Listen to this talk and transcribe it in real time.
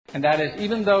And that is,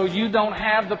 even though you don't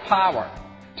have the power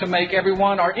to make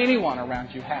everyone or anyone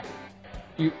around you happy,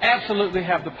 you absolutely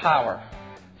have the power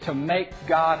to make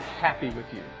God happy with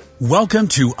you. Welcome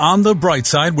to On the Bright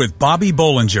Side with Bobby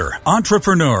Bollinger,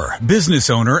 entrepreneur, business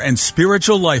owner, and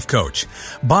spiritual life coach.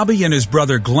 Bobby and his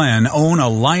brother Glenn own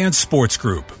Alliance Sports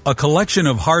Group, a collection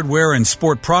of hardware and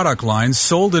sport product lines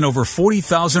sold in over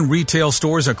 40,000 retail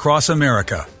stores across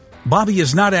America. Bobby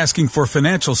is not asking for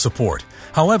financial support.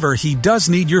 However, he does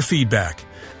need your feedback.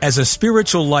 As a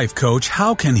spiritual life coach,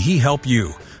 how can he help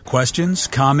you? Questions,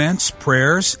 comments,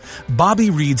 prayers? Bobby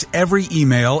reads every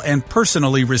email and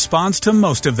personally responds to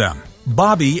most of them.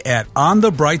 Bobby at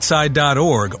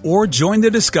onthebrightside.org or join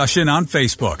the discussion on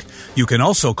Facebook. You can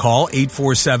also call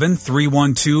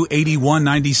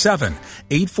 847-312-8197,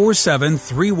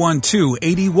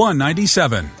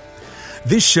 847-312-8197.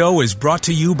 This show is brought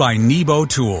to you by Nebo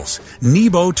Tools.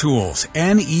 Nebo Tools,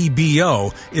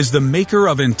 N-E-B-O, is the maker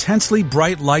of intensely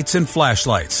bright lights and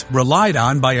flashlights, relied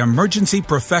on by emergency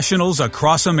professionals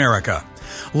across America.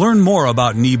 Learn more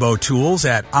about Nebo Tools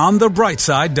at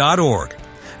onthebrightside.org.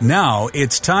 Now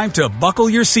it's time to buckle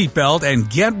your seatbelt and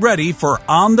get ready for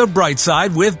On the Bright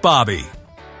Side with Bobby.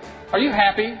 Are you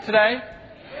happy today?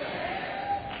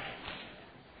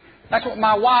 That's what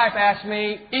my wife asks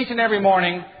me each and every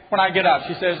morning when I get up.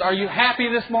 She says, "Are you happy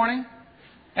this morning?"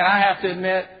 And I have to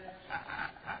admit,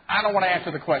 I don't want to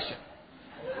answer the question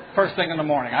first thing in the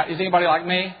morning. Is anybody like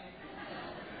me?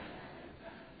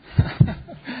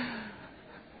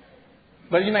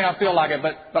 But you may not feel like it.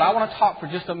 But I want to talk for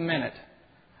just a minute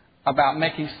about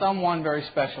making someone very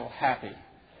special happy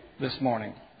this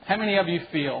morning. How many of you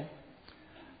feel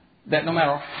that no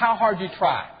matter how hard you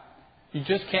try, you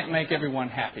just can't make everyone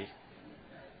happy?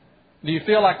 Do you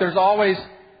feel like there's always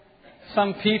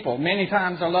some people, many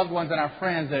times our loved ones and our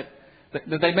friends, that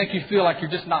they make you feel like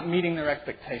you're just not meeting their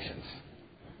expectations?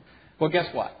 Well,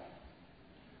 guess what?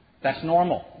 That's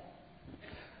normal.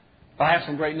 But I have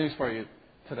some great news for you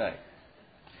today.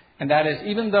 And that is,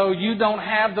 even though you don't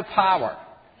have the power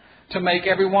to make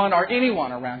everyone or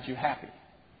anyone around you happy,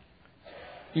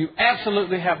 you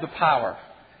absolutely have the power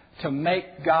to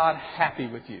make God happy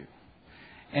with you.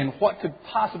 And what could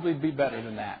possibly be better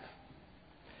than that?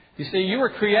 You see, you were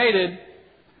created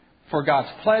for God's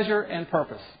pleasure and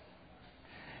purpose.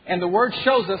 And the Word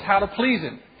shows us how to please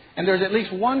Him. And there's at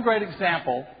least one great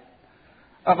example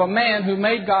of a man who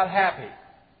made God happy,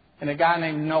 and a guy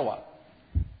named Noah.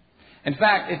 In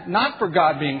fact, if not for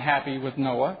God being happy with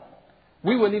Noah,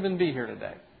 we wouldn't even be here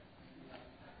today.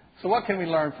 So what can we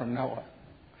learn from Noah?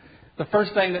 The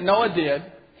first thing that Noah did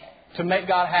to make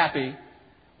God happy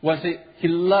was he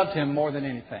loved Him more than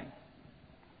anything.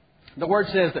 The Word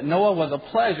says that Noah was a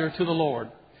pleasure to the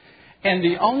Lord and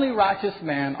the only righteous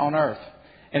man on earth.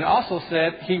 And it also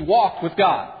said he walked with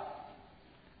God.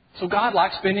 So God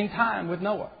liked spending time with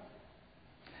Noah.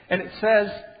 And it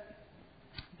says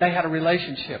they had a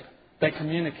relationship. They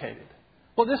communicated.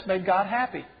 Well, this made God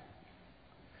happy.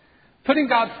 Putting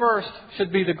God first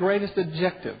should be the greatest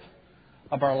objective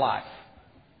of our life.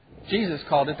 Jesus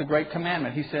called it the Great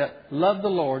Commandment. He said, "Love the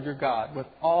Lord your God with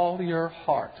all your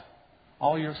heart,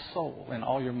 all your soul, and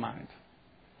all your mind."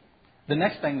 The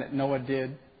next thing that Noah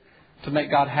did to make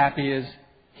God happy is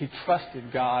he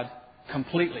trusted God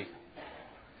completely.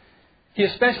 He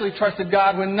especially trusted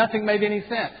God when nothing made any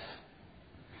sense.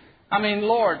 I mean,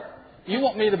 Lord, you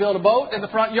want me to build a boat in the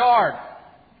front yard,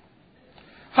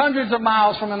 hundreds of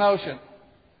miles from an ocean.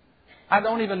 I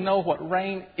don't even know what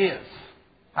rain is.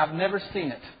 I've never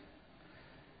seen it.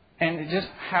 And just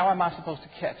how am I supposed to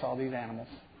catch all these animals?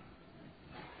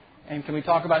 And can we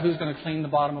talk about who's going to clean the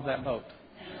bottom of that boat?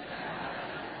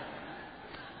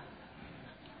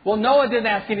 Well, Noah didn't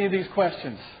ask any of these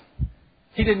questions.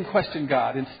 He didn't question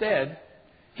God. Instead,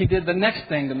 he did the next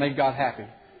thing that made God happy.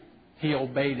 He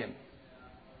obeyed Him.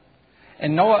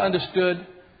 And Noah understood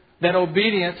that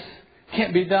obedience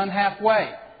can't be done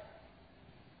halfway.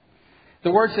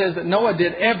 The Word says that Noah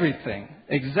did everything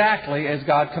exactly as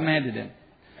God commanded him.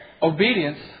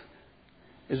 Obedience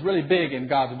is really big in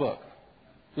God's book.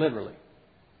 Literally.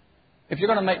 If you're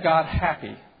going to make God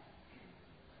happy,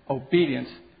 obedience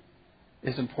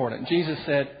is important. Jesus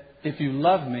said, "If you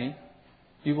love me,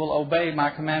 you will obey my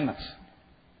commandments."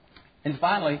 And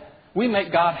finally, we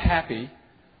make God happy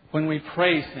when we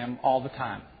praise Him all the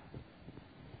time.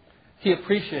 He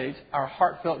appreciates our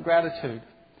heartfelt gratitude.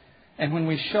 And when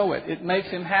we show it, it makes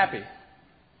Him happy.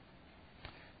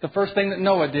 The first thing that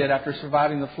Noah did after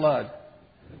surviving the flood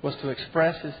was to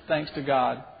express his thanks to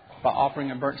God by offering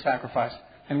a burnt sacrifice.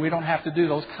 And we don't have to do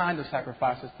those kinds of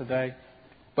sacrifices today.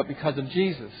 But because of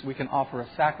Jesus, we can offer a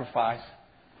sacrifice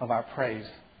of our praise.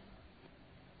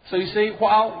 So you see,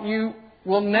 while you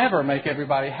will never make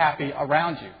everybody happy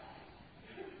around you,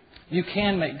 you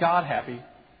can make God happy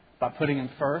by putting Him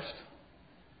first,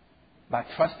 by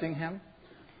trusting Him,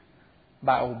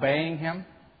 by obeying Him,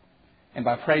 and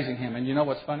by praising Him. And you know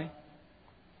what's funny?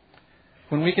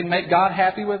 When we can make God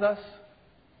happy with us,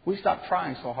 we stop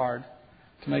trying so hard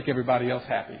to make everybody else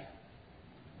happy.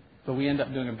 But we end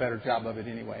up doing a better job of it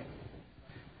anyway.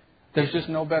 There's just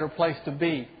no better place to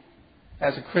be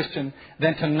as a Christian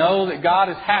than to know that God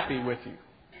is happy with you.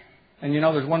 And you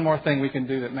know, there's one more thing we can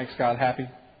do that makes God happy.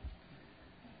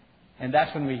 And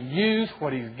that's when we use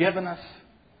what He's given us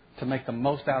to make the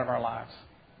most out of our lives.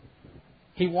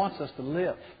 He wants us to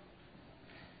live,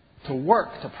 to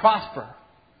work, to prosper,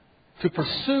 to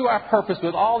pursue our purpose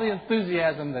with all the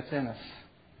enthusiasm that's in us.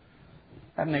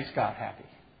 That makes God happy.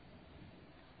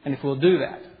 And if we'll do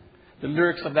that, the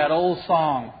lyrics of that old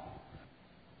song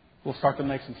will start to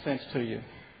make some sense to you.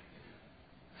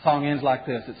 The song ends like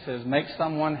this. It says, make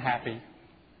someone happy.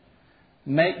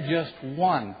 Make just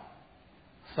one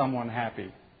someone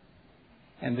happy.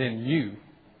 And then you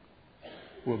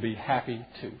will be happy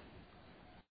too.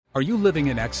 Are you living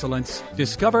in excellence?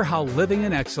 Discover how living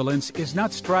in excellence is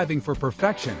not striving for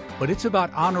perfection, but it's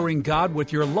about honoring God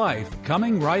with your life,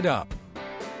 coming right up.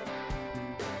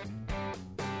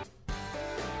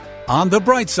 On the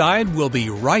Bright Side, we'll be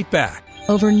right back.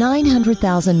 Over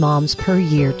 900,000 moms per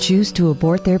year choose to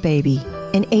abort their baby,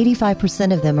 and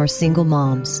 85% of them are single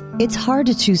moms. It's hard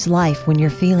to choose life when you're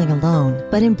feeling alone,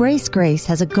 but Embrace Grace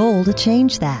has a goal to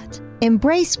change that.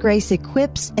 Embrace Grace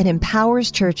equips and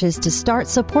empowers churches to start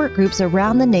support groups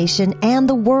around the nation and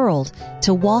the world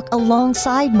to walk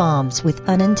alongside moms with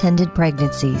unintended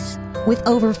pregnancies. With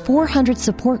over 400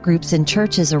 support groups in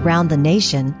churches around the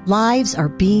nation, lives are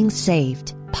being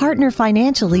saved. Partner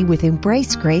financially with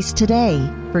Embrace Grace today.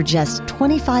 For just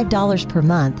 $25 per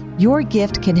month, your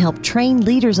gift can help train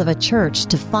leaders of a church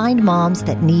to find moms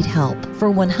that need help. For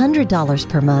 $100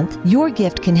 per month, your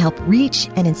gift can help reach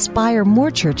and inspire more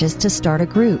churches to start a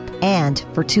group. And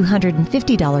for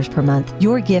 $250 per month,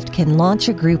 your gift can launch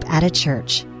a group at a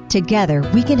church. Together,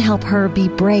 we can help her be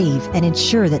brave and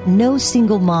ensure that no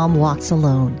single mom walks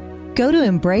alone. Go to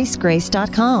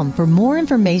EmbraceGrace.com for more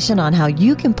information on how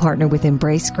you can partner with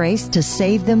Embrace Grace to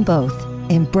save them both.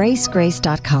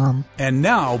 EmbraceGrace.com. And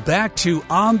now back to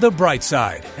On the Bright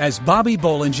Side as Bobby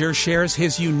Bollinger shares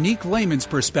his unique layman's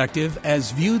perspective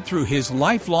as viewed through his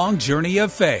lifelong journey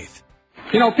of faith.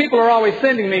 You know, people are always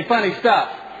sending me funny stuff.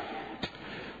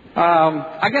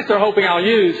 I guess they're hoping I'll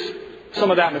use some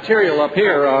of that material up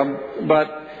here, but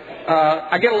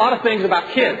I get a lot of things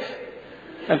about kids.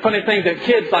 And funny things that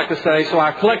kids like to say, so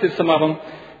I collected some of them.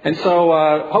 And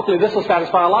so hopefully this will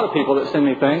satisfy a lot of people that send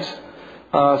me things.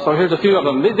 So here's a few of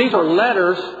them. These are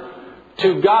letters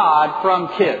to God from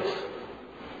kids.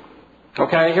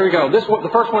 Okay, here we go. The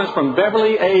first one is from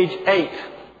Beverly, age 8.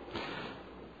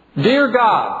 Dear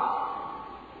God,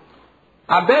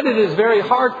 I bet it is very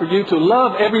hard for you to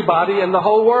love everybody in the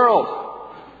whole world.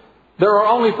 There are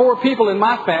only 4 people in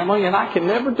my family, and I can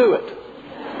never do it.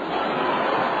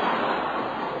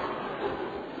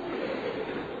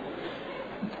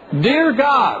 Dear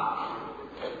God,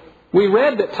 we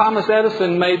read that Thomas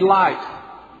Edison made light,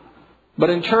 but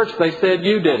in church they said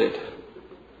you did it.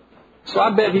 So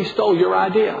I bet he stole your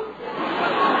idea.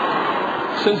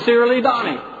 Sincerely,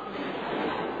 Donnie.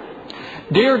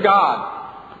 Dear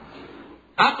God,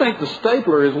 I think the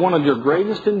stapler is one of your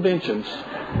greatest inventions.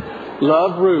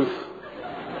 Love, Ruth.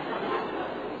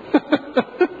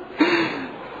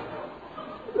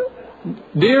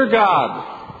 Dear God,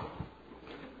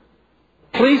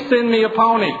 please send me a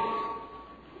pony.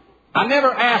 I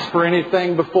never asked for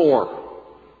anything before.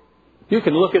 You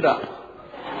can look it up.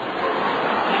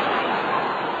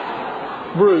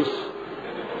 Bruce.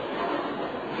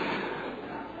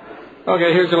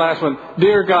 Okay, here's the last one.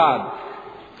 Dear God,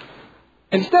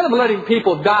 instead of letting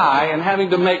people die and having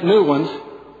to make new ones,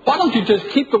 why don't you just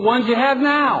keep the ones you have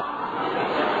now?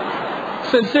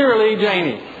 Sincerely,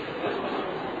 Janie.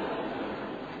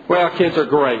 Well, kids are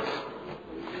great.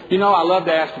 You know, I love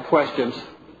to ask you questions.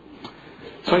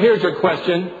 So here's your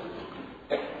question.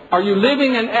 Are you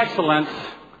living in excellence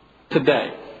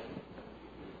today?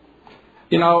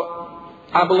 You know,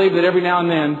 I believe that every now and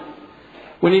then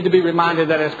we need to be reminded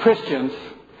that as Christians,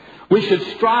 we should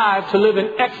strive to live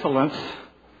in excellence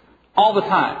all the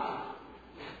time.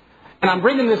 And I'm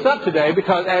bringing this up today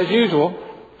because, as usual,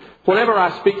 whatever I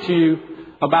speak to you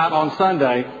about on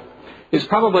Sunday is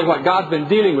probably what God's been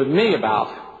dealing with me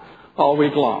about all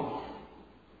week long.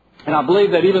 And I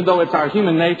believe that even though it's our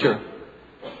human nature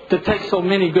to take so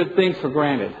many good things for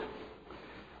granted,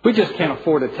 we just can't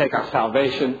afford to take our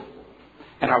salvation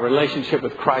and our relationship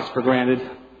with Christ for granted.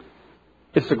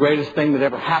 It's the greatest thing that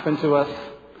ever happened to us.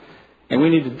 And we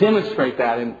need to demonstrate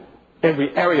that in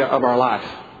every area of our life.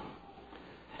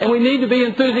 And we need to be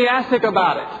enthusiastic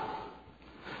about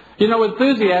it. You know,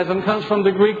 enthusiasm comes from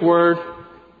the Greek word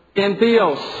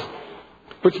entheos,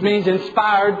 which means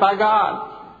inspired by God.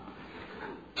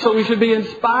 So we should be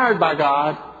inspired by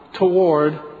God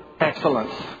toward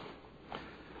excellence.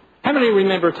 How many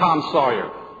remember Tom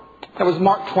Sawyer? That was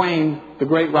Mark Twain, the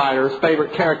great writer's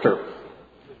favorite character.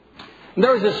 And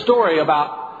there was this story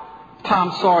about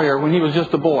Tom Sawyer when he was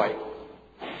just a boy.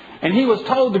 And he was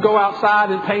told to go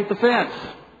outside and paint the fence.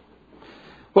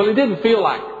 Well, he didn't feel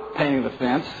like painting the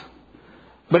fence,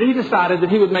 but he decided that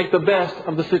he would make the best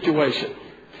of the situation.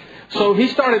 So he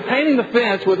started painting the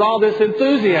fence with all this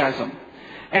enthusiasm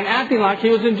and acting like he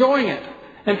was enjoying it.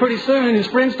 And pretty soon his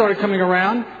friends started coming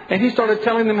around and he started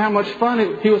telling them how much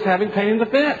fun he was having painting the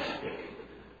fence.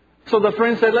 So the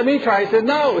friend said, "Let me try." He said,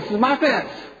 "No, this is my fence."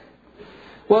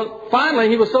 Well, finally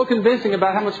he was so convincing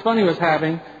about how much fun he was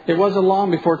having, it wasn't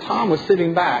long before Tom was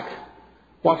sitting back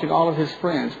watching all of his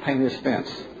friends paint his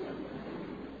fence.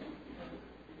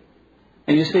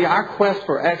 And you see, our quest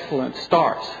for excellence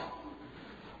starts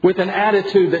with an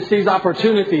attitude that sees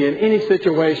opportunity in any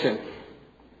situation.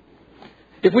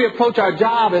 If we approach our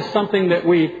job as something that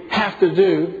we have to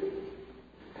do,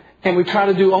 and we try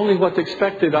to do only what's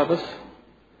expected of us,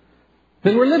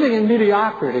 then we're living in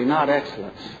mediocrity, not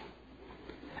excellence.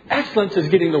 Excellence is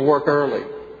getting to work early,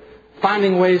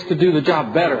 finding ways to do the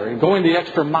job better, and going the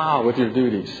extra mile with your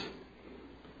duties.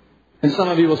 And some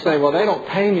of you will say, "Well, they don't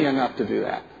pay me enough to do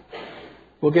that."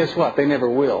 Well, guess what? They never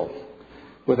will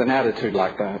with an attitude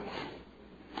like that.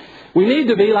 We need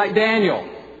to be like Daniel.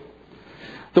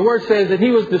 The Word says that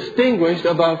he was distinguished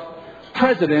above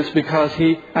presidents because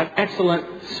an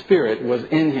excellent spirit was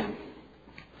in him.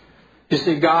 You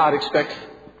see, God expects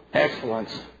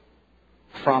excellence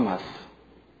from us.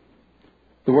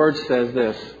 The Word says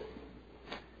this.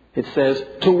 It says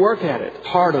to work at it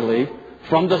heartily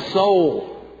from the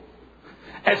soul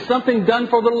as something done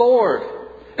for the Lord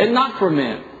and not for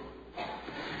men.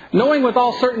 Knowing with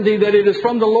all certainty that it is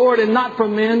from the Lord and not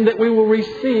from men that we will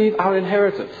receive our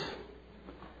inheritance.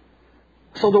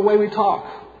 So the way we talk,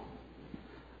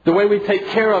 the way we take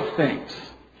care of things,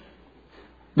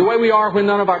 the way we are when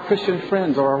none of our Christian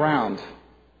friends are around,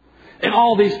 in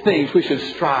all these things we should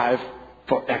strive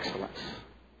for excellence.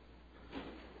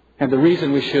 And the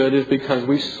reason we should is because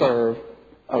we serve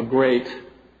a great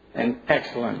and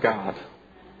excellent God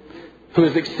who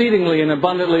is exceedingly and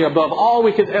abundantly above all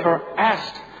we could ever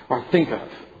ask or think of.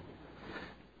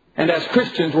 And as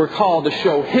Christians, we're called to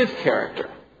show His character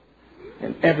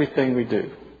in everything we do.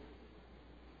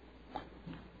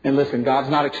 And listen, God's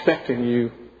not expecting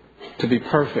you to be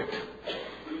perfect.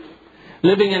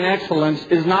 Living in excellence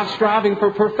is not striving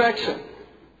for perfection,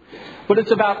 but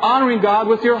it's about honoring God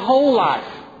with your whole life.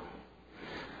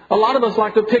 A lot of us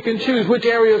like to pick and choose which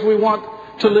areas we want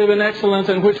to live in excellence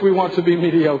and which we want to be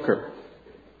mediocre.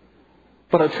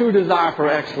 But a true desire for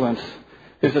excellence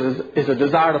is a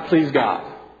desire to please God.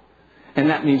 And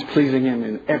that means pleasing Him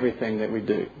in everything that we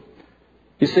do.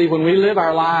 You see, when we live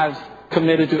our lives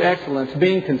committed to excellence,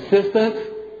 being consistent,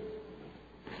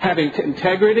 having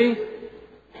integrity,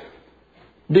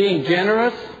 being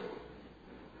generous,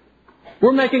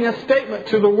 we're making a statement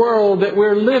to the world that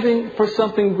we're living for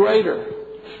something greater,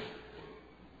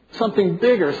 something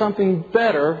bigger, something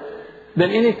better than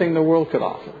anything the world could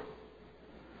offer.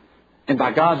 And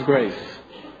by God's grace,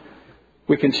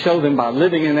 we can show them by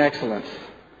living in excellence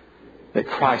that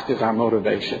Christ is our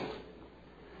motivation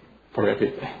for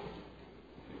everything.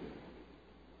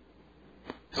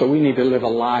 So we need to live a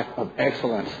life of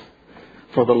excellence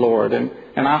for the Lord. And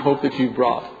I hope that you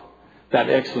brought that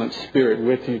excellent spirit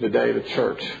with you today to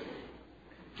church.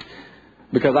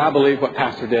 Because I believe what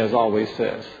Pastor Des always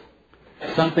says.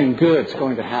 Something good's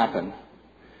going to happen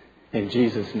in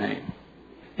Jesus' name.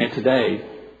 And today,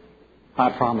 I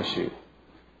promise you,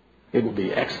 it will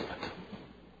be excellent.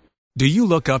 Do you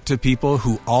look up to people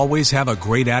who always have a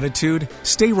great attitude?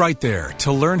 Stay right there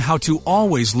to learn how to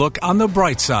always look on the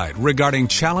bright side regarding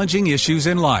challenging issues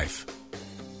in life.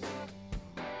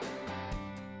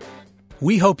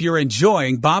 We hope you're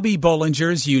enjoying Bobby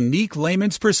Bollinger's unique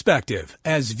layman's perspective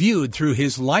as viewed through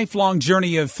his lifelong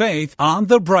journey of faith on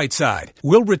the bright side.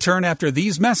 We'll return after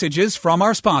these messages from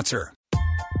our sponsor.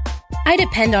 I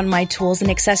depend on my tools and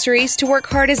accessories to work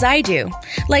hard as I do,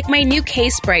 like my new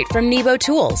case bright from Nebo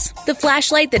Tools, the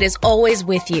flashlight that is always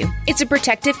with you. It's a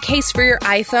protective case for your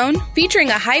iPhone, featuring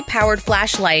a high-powered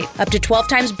flashlight, up to 12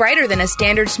 times brighter than a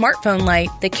standard smartphone light.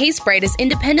 The case bright is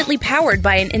independently powered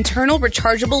by an internal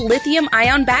rechargeable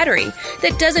lithium-ion battery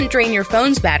that doesn't drain your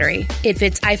phone's battery. It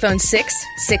fits iPhone 6,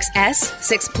 6S,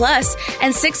 6 Plus,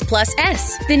 and 6 Plus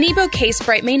S. The Nebo case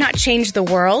bright may not change the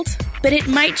world, but it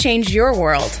might change your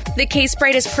world. The Case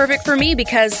Bright is perfect for me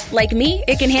because, like me,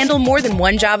 it can handle more than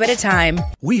one job at a time.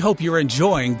 We hope you're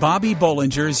enjoying Bobby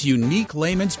Bollinger's unique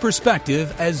layman's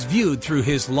perspective as viewed through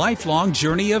his lifelong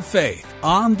journey of faith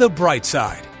on the bright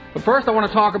side. But first I want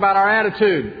to talk about our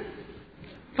attitude.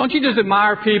 Don't you just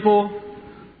admire people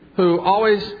who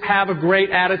always have a great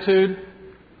attitude?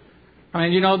 I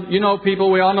mean, you know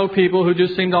people, we all know people who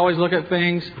just seem to always look at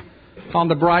things on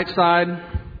the bright side.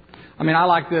 I mean, I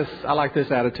like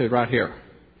this attitude right here.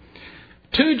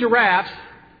 2 giraffes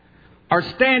are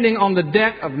standing on the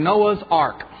deck of Noah's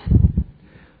Ark.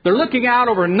 They're looking out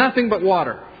over nothing but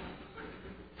water.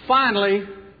 Finally,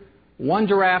 one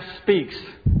giraffe speaks.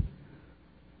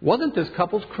 Wasn't this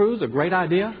couple's cruise a great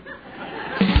idea?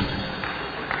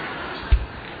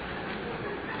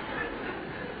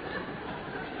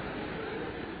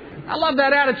 I love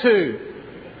that attitude.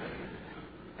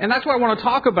 And that's what I want to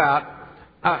talk about,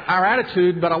 our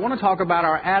attitude, but I want to talk about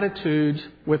our attitudes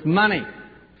with money.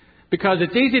 Because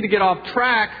it's easy to get off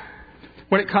track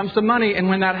when it comes to money, and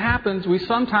when that happens, we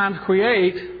sometimes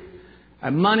create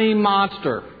a money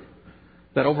monster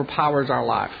that overpowers our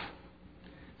life.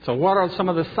 So what are some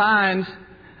of the signs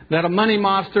that a money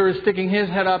monster is sticking his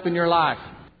head up in your life?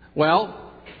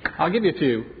 Well, I'll give you a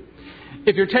few.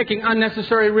 If you're taking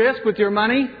unnecessary risk with your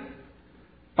money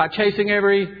by chasing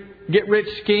every get-rich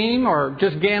scheme or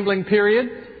just gambling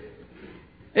period,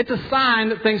 it's a sign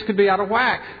that things could be out of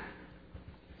whack.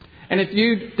 And if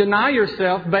you deny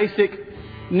yourself basic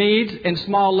needs and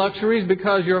small luxuries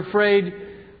because you're afraid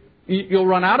you'll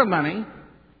run out of money,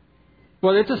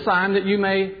 well, it's a sign that you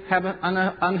may have an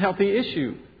unhealthy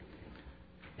issue.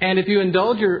 And if you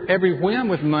indulge your every whim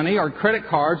with money or credit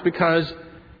cards because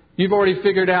you've already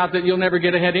figured out that you'll never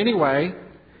get ahead anyway,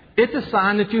 it's a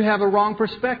sign that you have a wrong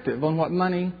perspective on what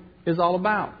money is all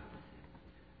about.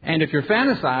 And if you're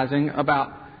fantasizing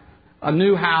about a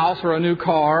new house or a new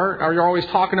car, or you're always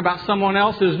talking about someone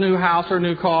else's new house or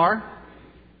new car,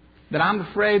 then I'm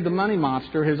afraid the money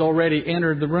monster has already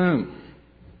entered the room.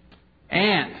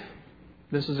 And,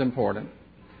 this is important,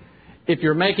 if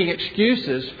you're making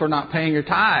excuses for not paying your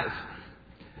tithes,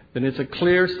 then it's a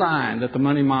clear sign that the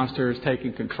money monster is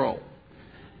taking control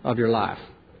of your life.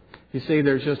 You see,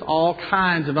 there's just all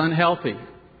kinds of unhealthy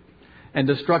and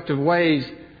destructive ways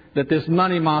that this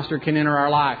money monster can enter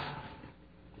our life.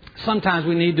 Sometimes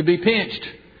we need to be pinched.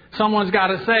 Someone's got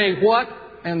to say, what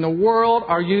in the world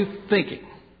are you thinking?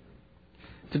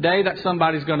 Today, that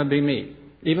somebody's going to be me.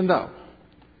 Even though,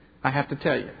 I have to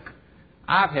tell you,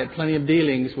 I've had plenty of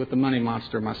dealings with the money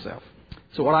monster myself.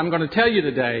 So what I'm going to tell you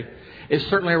today is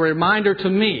certainly a reminder to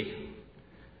me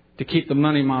to keep the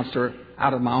money monster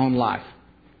out of my own life.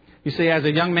 You see, as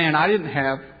a young man, I didn't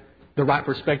have the right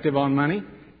perspective on money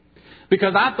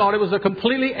because I thought it was a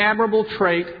completely admirable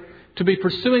trait to be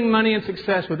pursuing money and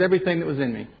success with everything that was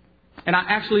in me. And I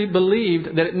actually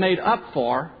believed that it made up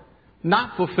for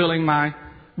not fulfilling my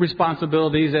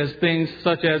responsibilities as things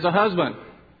such as a husband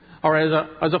or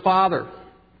as a father.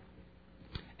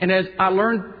 And as I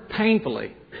learned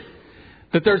painfully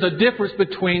that there's a difference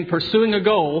between pursuing a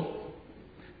goal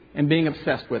and being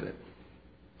obsessed with it.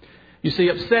 You see,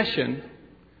 obsession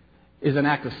is an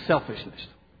act of selfishness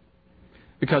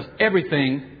because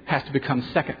everything has to become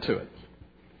second to it.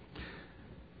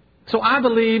 So I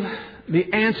believe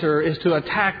the answer is to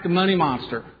attack the money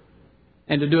monster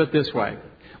and to do it this way.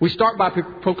 We start by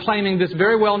proclaiming this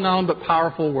very well-known but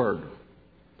powerful word.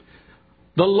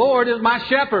 The Lord is my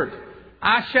shepherd.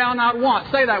 I shall not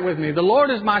want. Say that with me. The Lord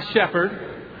is my shepherd.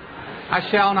 I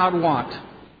shall not want.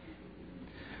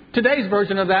 Today's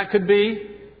version of that could be,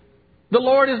 the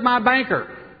Lord is my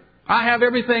banker. I have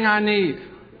everything I need.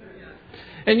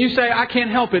 And you say, I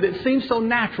can't help it. It seems so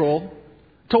natural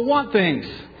to want things.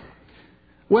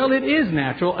 Well, it is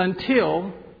natural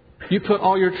until you put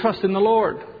all your trust in the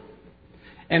Lord.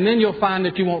 And then you'll find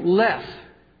that you want less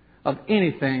of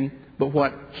anything but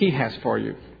what He has for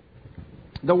you.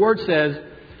 The Word says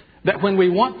that when we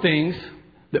want things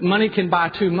that money can buy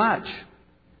too much,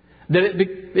 that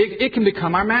it can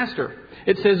become our master.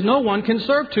 It says no one can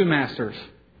serve two masters.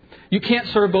 You can't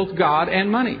serve both God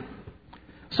and money.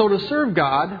 So to serve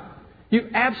God, you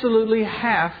absolutely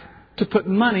have to put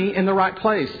money in the right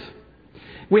place.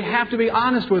 We have to be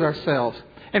honest with ourselves.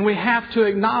 And we have to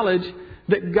acknowledge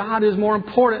that God is more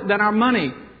important than our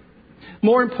money.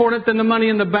 More important than the money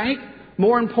in the bank.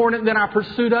 More important than our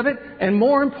pursuit of it. And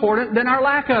more important than our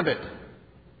lack of it.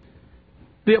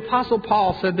 The Apostle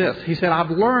Paul said this. He said,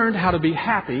 I've learned how to be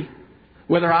happy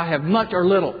whether I have much or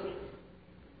little.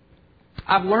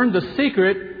 I've learned the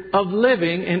secret of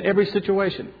living in every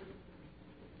situation.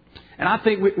 And I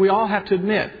think we all have to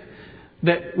admit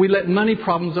that we let money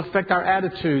problems affect our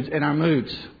attitudes and our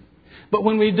moods. But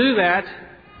when we do that,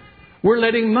 we're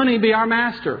letting money be our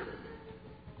master.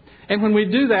 And when we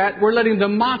do that, we're letting the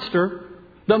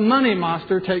money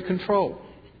monster, take control.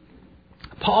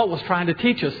 Paul was trying to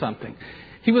teach us something.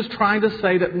 He was trying to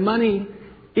say that money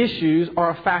issues are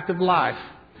a fact of life.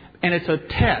 And it's a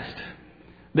test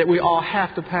that we all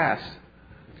have to pass.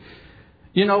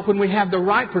 You know, when we have the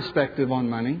right perspective on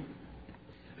money,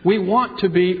 we want to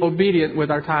be obedient with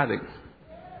our tithing.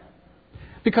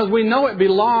 Because we know it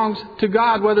belongs to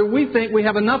God, whether we think we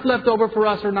have enough left over for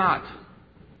us or not.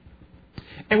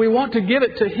 And we want to give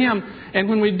it to Him. And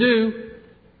when we do,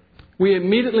 we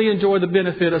immediately enjoy the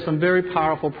benefit of some very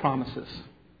powerful promises.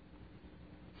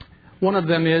 One of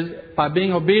them is, by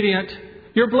being obedient,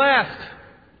 you're blessed.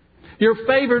 You're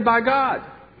favored by God.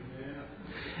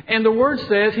 And the Word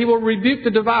says He will rebuke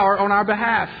the devourer on our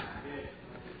behalf.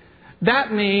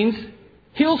 That means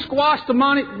He'll squash the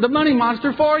money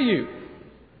monster for you.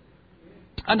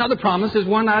 Another promise is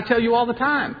one that I tell you all the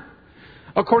time.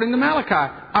 According to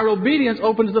Malachi, our obedience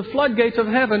opens the floodgates of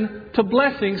heaven to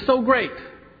blessings so great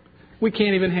we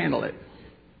can't even handle it.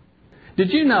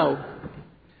 Did you know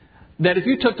that if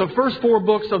you took the first 4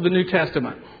 books of the New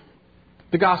Testament,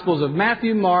 the Gospels of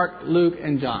Matthew, Mark, Luke,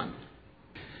 and John,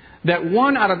 that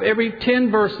 1 out of every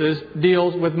 10 verses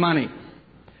deals with money?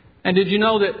 And did you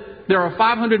know that there are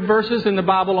 500 verses in the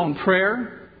Bible on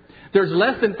prayer? There's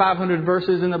less than 500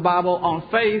 verses in the Bible on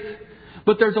faith.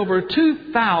 But there's over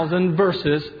 2,000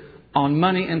 verses on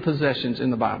money and possessions in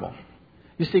the Bible.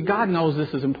 You see, God knows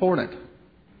this is important.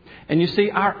 And you see,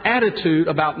 our attitude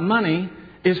about money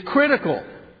is critical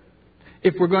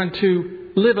if we're going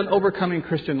to live an overcoming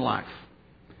Christian life.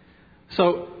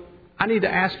 So, I need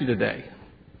to ask you today,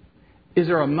 is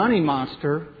there a money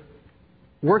monster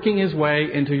working his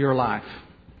way into your life?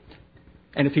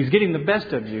 And if he's getting the best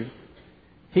of you,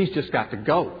 he's just got to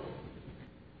go.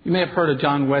 You may have heard of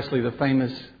John Wesley, the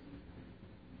famous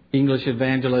English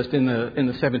evangelist in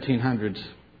the 1700s.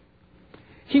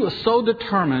 He was so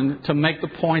determined to make the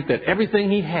point that everything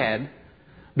he had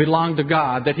belonged to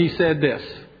God that he said this.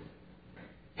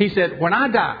 He said, when I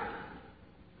die,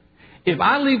 if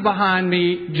I leave behind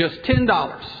me just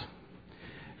 $10,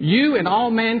 you and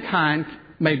all mankind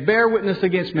may bear witness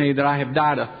against me that I have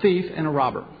died a thief and a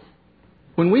robber.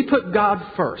 When we put God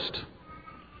first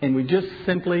and we just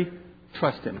simply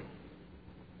trust Him,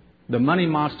 the money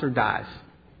monster dies.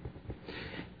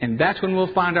 And that's when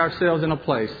we'll find ourselves in a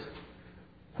place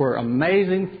where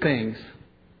amazing things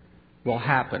will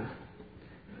happen.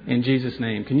 In Jesus'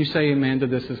 name. Can you say amen to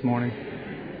this morning?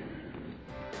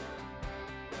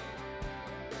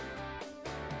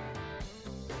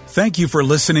 Thank you for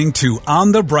listening to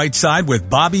On the Bright Side with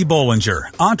Bobby Bollinger,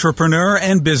 entrepreneur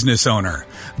and business owner.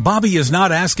 Bobby is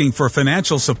not asking for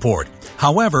financial support.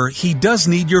 However, he does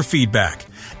need your feedback.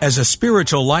 As a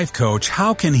spiritual life coach,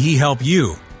 how can he help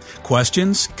you?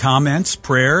 Questions, comments,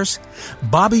 prayers?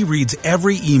 Bobby reads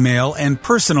every email and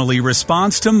personally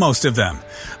responds to most of them.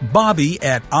 Bobby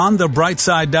at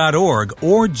onthebrightside.org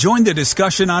or join the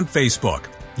discussion on Facebook.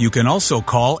 You can also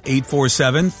call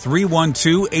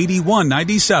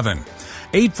 847-312-8197.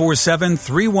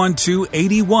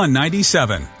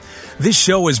 847-312-8197. This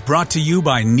show is brought to you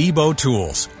by Nebo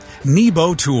Tools.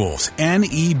 Nebo Tools,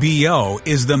 N-E-B-O,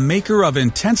 is the maker of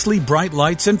intensely bright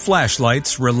lights and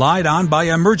flashlights relied on by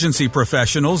emergency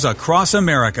professionals across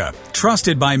America.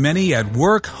 Trusted by many at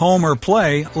work, home, or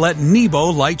play, let Nebo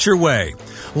light your way.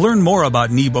 Learn more about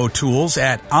Nebo Tools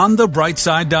at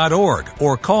onthebrightside.org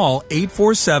or call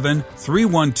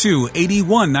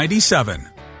 847-312-8197.